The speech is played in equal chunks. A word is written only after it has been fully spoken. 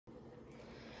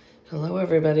Hello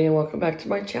everybody and welcome back to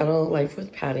my channel, Life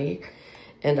with Patty.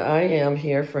 And I am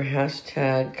here for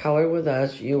hashtag Color With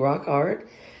Us urockart.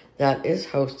 That is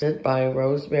hosted by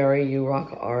Rosemary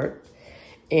urockart.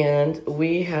 And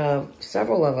we have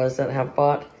several of us that have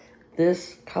bought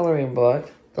this coloring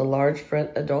book, the large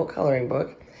print adult coloring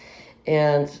book.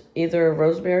 And either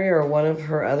Rosemary or one of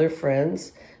her other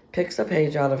friends picks a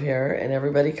page out of here and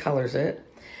everybody colors it.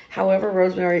 However,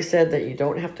 Rosemary said that you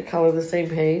don't have to color the same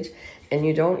page and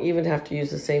you don't even have to use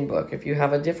the same book. If you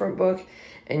have a different book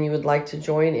and you would like to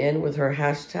join in with her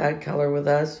hashtag Color With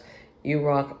Us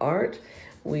urockart,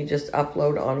 we just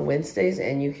upload on Wednesdays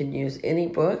and you can use any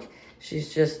book.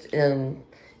 She's just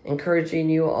encouraging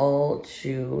you all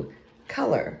to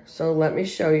color. So let me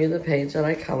show you the page that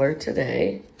I colored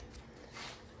today.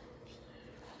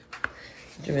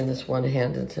 Doing this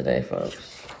one-handed today,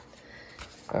 folks.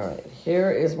 All right,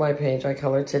 here is my page I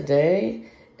colored today.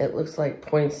 It looks like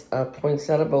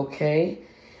poinsettia bouquet.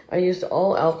 I used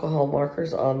all alcohol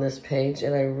markers on this page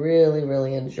and I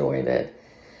really enjoyed it.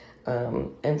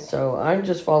 And so I'm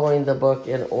just following the book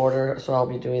in order, so I'll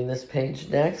be doing this page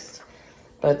next.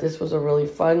 But this was a really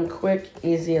fun, quick,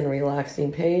 easy, and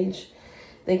relaxing page.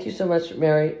 Thank you so much,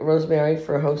 Rosemary,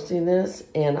 for hosting this.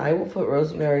 And I will put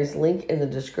Rosemary's link in the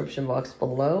description box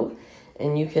below.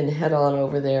 And you can head on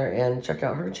over there and check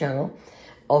out her channel.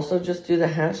 Also, just do the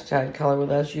hashtag Color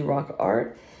With Us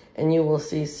urockart, and you will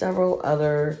see several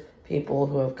other people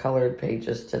who have colored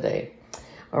pages today.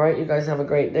 All right, you guys have a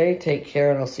great day. Take care,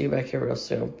 and I'll see you back here real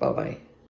soon. Bye-bye.